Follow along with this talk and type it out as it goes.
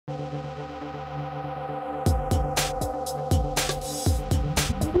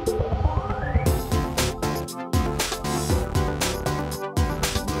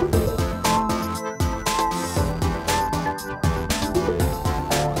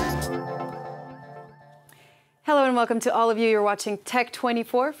and welcome to all of you. You're watching Tech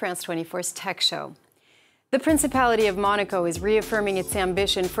 24, France 24's tech show. The Principality of Monaco is reaffirming its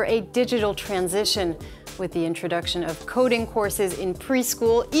ambition for a digital transition with the introduction of coding courses in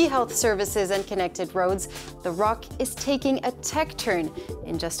preschool, e-health services, and connected roads. The ROC is taking a tech turn.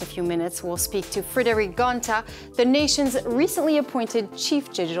 In just a few minutes, we'll speak to Frédéric Genta, the nation's recently appointed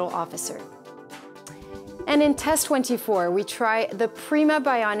Chief Digital Officer. And in Test 24, we try the PRIMA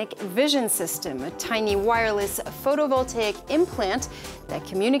Bionic Vision System, a tiny wireless photovoltaic implant that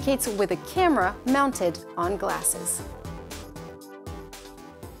communicates with a camera mounted on glasses.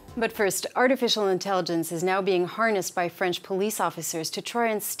 But first, artificial intelligence is now being harnessed by French police officers to try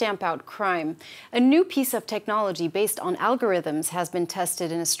and stamp out crime. A new piece of technology based on algorithms has been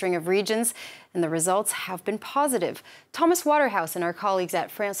tested in a string of regions, and the results have been positive. Thomas Waterhouse and our colleagues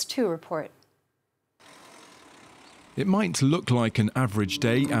at France 2 report. It might look like an average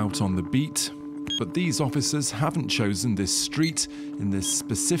day out on the beat, but these officers haven't chosen this street in this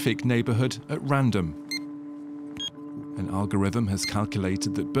specific neighbourhood at random. An algorithm has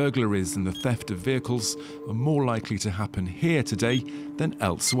calculated that burglaries and the theft of vehicles are more likely to happen here today than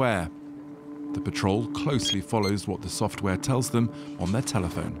elsewhere. The patrol closely follows what the software tells them on their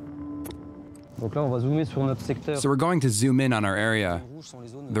telephone. So we're going to zoom in on our area.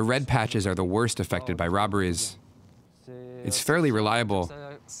 The red patches are the worst affected by robberies. It's fairly reliable.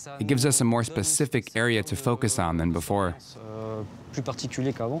 It gives us a more specific area to focus on than before.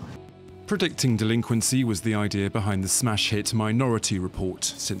 Predicting delinquency was the idea behind the smash hit Minority Report.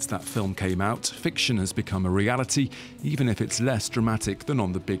 Since that film came out, fiction has become a reality, even if it's less dramatic than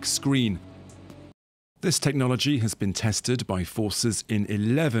on the big screen. This technology has been tested by forces in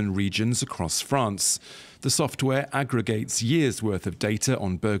 11 regions across France. The software aggregates years' worth of data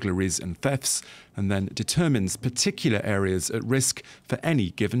on burglaries and thefts and then determines particular areas at risk for any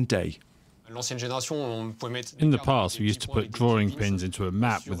given day. In the past, we used to put drawing pins into a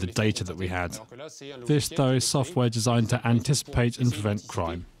map with the data that we had. This, though, is software designed to anticipate and prevent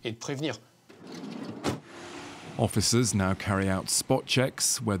crime. Officers now carry out spot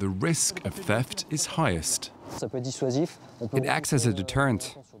checks where the risk of theft is highest. It acts as a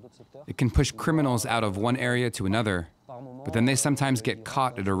deterrent. It can push criminals out of one area to another, but then they sometimes get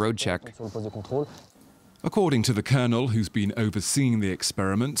caught at a road check. According to the colonel who's been overseeing the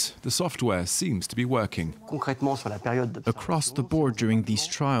experiment, the software seems to be working. Across the board during these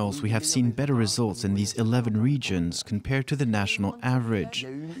trials, we have seen better results in these 11 regions compared to the national average.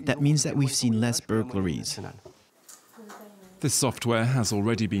 That means that we've seen less burglaries. This software has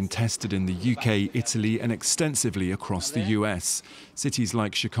already been tested in the UK, Italy, and extensively across the US. Cities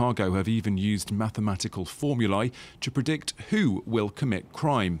like Chicago have even used mathematical formulae to predict who will commit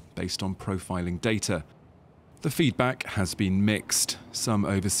crime based on profiling data. The feedback has been mixed. Some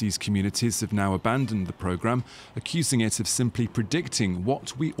overseas communities have now abandoned the program, accusing it of simply predicting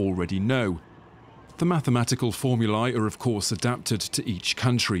what we already know. The mathematical formulae are of course adapted to each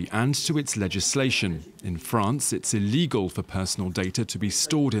country and to its legislation. In France, it's illegal for personal data to be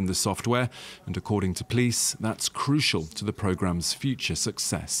stored in the software, and according to police, that's crucial to the program's future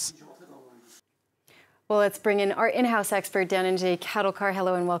success. Well, let's bring in our in-house expert, Dan and Jay Kattlecar.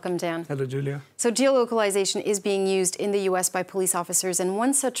 Hello and welcome, Dan. Hello, Julia. So geolocalization is being used in the US by police officers, and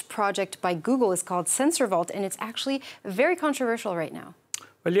one such project by Google is called Sensor Vault, and it's actually very controversial right now.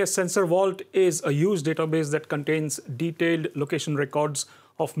 Well, yes, Sensor Vault is a huge database that contains detailed location records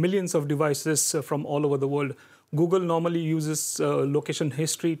of millions of devices from all over the world. Google normally uses location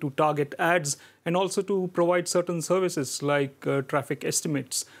history to target ads and also to provide certain services like traffic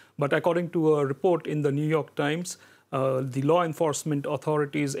estimates. But according to a report in the New York Times, the law enforcement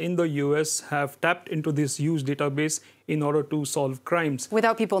authorities in the US have tapped into this huge database in order to solve crimes.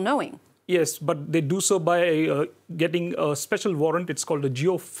 Without people knowing? Yes, but they do so by getting a special warrant. It's called a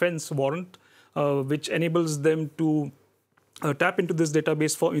geofence warrant, which enables them to tap into this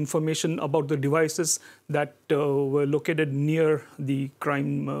database for information about the devices that were located near the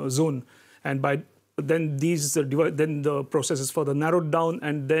crime zone. And by then then the process is further narrowed down,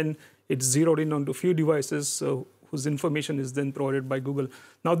 and then it's zeroed in onto a few devices whose information is then provided by Google.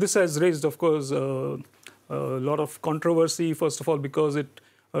 Now, this has raised, of course, a lot of controversy, first of all, because it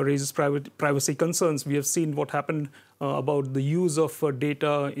raises privacy concerns. We have seen what happened about the use of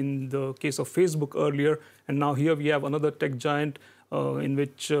data in the case of Facebook earlier, and now here we have another tech giant in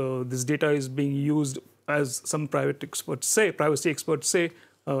which this data is being used, as some privacy experts say,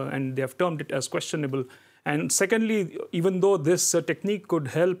 and they have termed it as questionable. And secondly, even though this technique could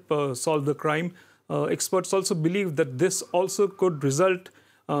help solve the crime, experts also believe that this also could result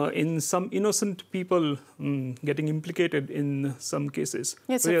in some innocent people getting implicated in some cases.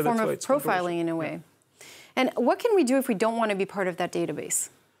 It's a form of profiling in a way. And what can we do if we don't want to be part of that database?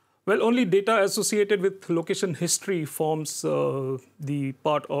 Well, only data associated with location history forms the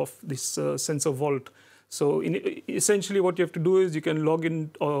part of this sensor vault. So essentially what you have to do is you can log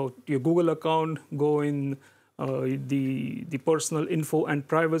in to your Google account, go in the personal info and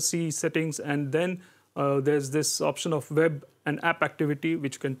privacy settings, and then there's this option of web and app activity,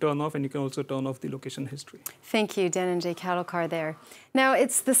 which you can turn off, and you can also turn off the location history. Thank you, Dhananjay Kadalkar there. Now,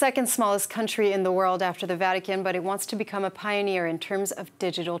 it's the second smallest country in the world after the Vatican, but it wants to become a pioneer in terms of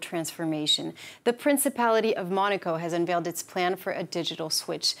digital transformation. The Principality of Monaco has unveiled its plan for a digital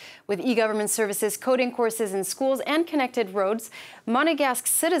switch. With e-government services, coding courses in schools, and connected roads, Monegasque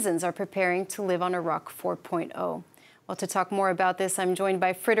citizens are preparing to live on a rock 4.0. Well, to talk more about this, I'm joined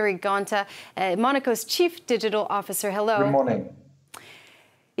by Frédéric Genta, Monaco's Chief Digital Officer. Hello. Good morning.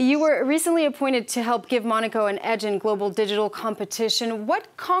 You were recently appointed to help give Monaco an edge in global digital competition.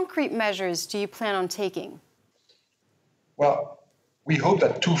 What concrete measures do you plan on taking? Well, we hope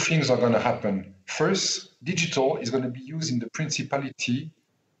that two things are going to happen. First, digital is going to be used in the Principality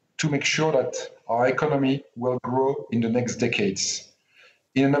to make sure that our economy will grow in the next decades.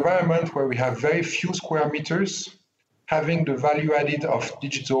 In an environment where we have very few square meters, having the value added of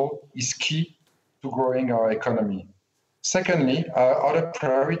digital is key to growing our economy. Secondly, our other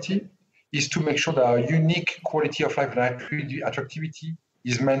priority is to make sure that our unique quality of life and attractivity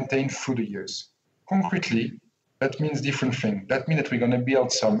is maintained through the years. Concretely, that means different things. That means that we're going to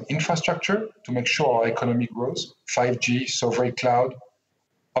build some infrastructure to make sure our economy grows, 5G, sovereign cloud,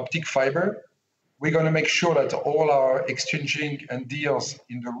 optic fiber. We're going to make sure that all our exchanging and deals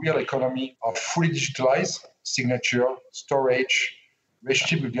in the real economy are fully digitalized, signature, storage,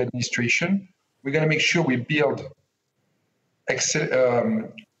 relationship with the administration. We're going to make sure we build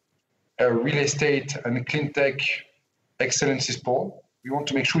real estate and clean tech excellences pool. We want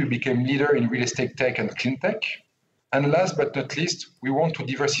to make sure we become leader in real estate tech and clean tech. And last but not least, we want to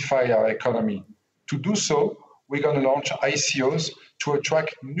diversify our economy. To do so, we're going to launch ICOs to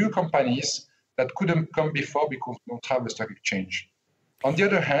attract new companies that couldn't come before because we don't have a stock exchange. On the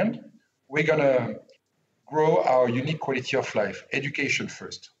other hand, we're going to grow our unique quality of life, education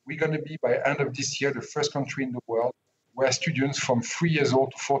first. We're going to be, by end of this year, the first country in the world where students from 3 years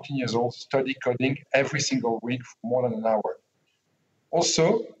old to 14 years old study coding every single week for more than an hour.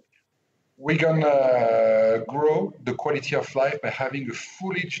 Also, we're going to grow the quality of life by having a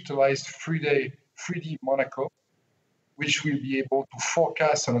fully digitalized 3D Monaco, which will be able to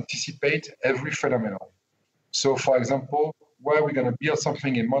forecast and anticipate every phenomenon. So, for example, where we're going to build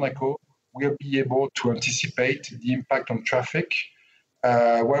something in Monaco, we'll be able to anticipate the impact on traffic.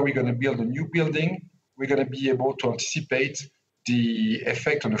 Where we're going to build a new building, we're going to be able to anticipate the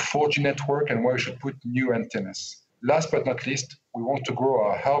effect on the 4G network and where we should put new antennas. Last but not least, we want to grow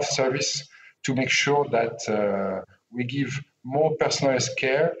our health service to make sure that we give more personalized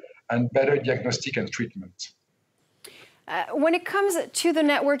care and better diagnostic and treatment. When it comes to the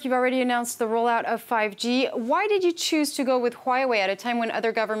network, you've already announced the rollout of 5G. Why did you choose to go with Huawei at a time when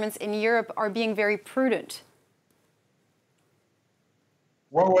other governments in Europe are being very prudent?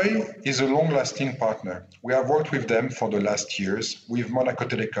 Huawei is a long-lasting partner. We have worked with them for the last years with Monaco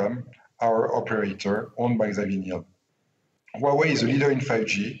Telecom, our operator, owned by Xavier Niel. Huawei is a leader in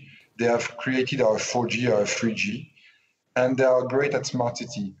 5G. They have created our 4G, our 3G, and they are great at smart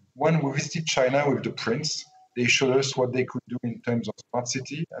city. When we visited China with the Prince, they showed us what they could do in terms of smart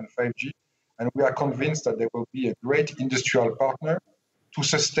city and 5G, and we are convinced that they will be a great industrial partner to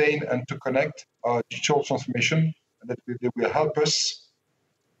sustain and to connect our digital transformation, and that they will help us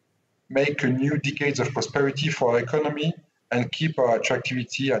make a new decades of prosperity for our economy and keep our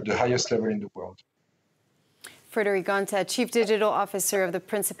attractivity at the highest level in the world. Frédéric Genta, Chief Digital Officer of the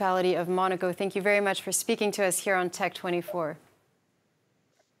Principality of Monaco, thank you very much for speaking to us here on Tech 24.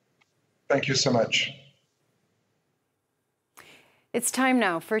 Thank you so much. It's time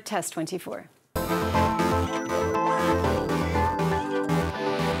now for Test 24.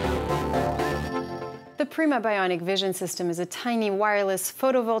 The PRIMA Bionic Vision System is a tiny wireless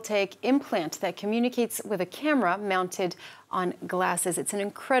photovoltaic implant that communicates with a camera mounted on glasses. It's an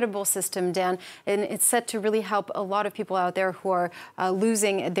incredible system, Dan, and it's set to really help a lot of people out there who are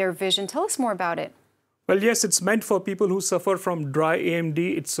losing their vision. Tell us more about it. Well, yes, it's meant for people who suffer from dry AMD.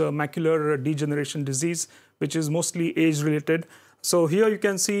 It's a macular degeneration disease, which is mostly age-related. So here you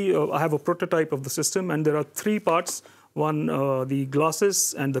can see I have a prototype of the system, and there are three parts. One, the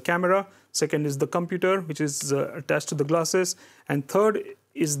glasses and the camera. Second is the computer, which is attached to the glasses. And third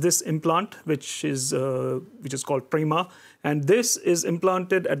is this implant, which is called PRIMA. And this is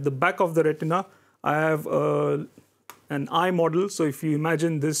implanted at the back of the retina. I have an eye model. So if you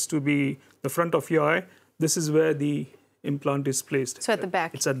imagine this to be the front of your eye, this is where the implant is placed. So at the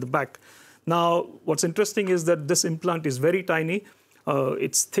back. It's at the back. Now, what's interesting is that this implant is very tiny.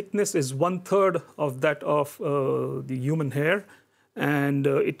 Its thickness is 1/3 of that of the human hair, and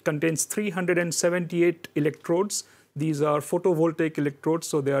it contains 378 electrodes. These are photovoltaic electrodes,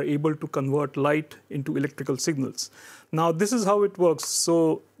 so they are able to convert light into electrical signals. Now, this is how it works.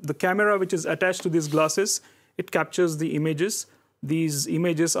 So the camera which is attached to these glasses, it captures the images. These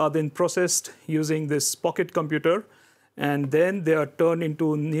images are then processed using this pocket computer, and then they are turned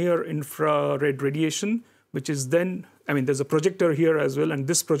into near infrared radiation, which is then, I mean, there's a projector here as well, and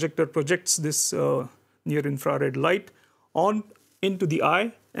this projector projects this near infrared light on into the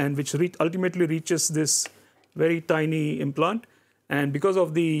eye, and which ultimately reaches this very tiny implant. And because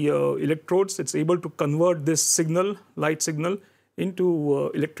of the electrodes, it's able to convert this signal, light signal,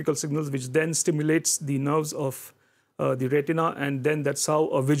 into electrical signals, which then stimulates the nerves of the retina, and then that's how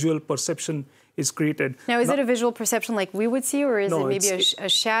a visual perception is created. Now, is it a visual perception like we would see, or is it maybe a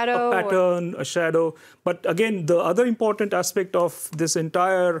shadow? A pattern, a shadow. But again, the other important aspect of this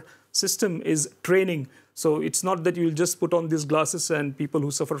entire system is training. So it's not that you'll just put on these glasses and people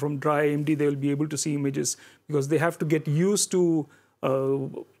who suffer from dry AMD, they will be able to see images, because they have to get used to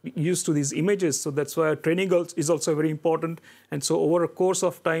these images. So that's why training is also very important. And so over a course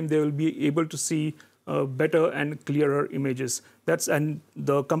of time, they will be able to see better and clearer images. And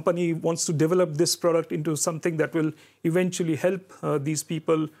the company wants to develop this product into something that will eventually help these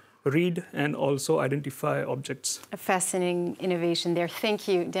people read and also identify objects. A fascinating innovation there. Thank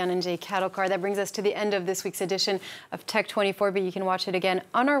you, Dhananjay Kadalkar. That brings us to the end of this week's edition of Tech 24, but you can watch it again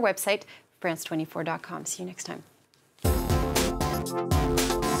on our website, France24.com. See you next time.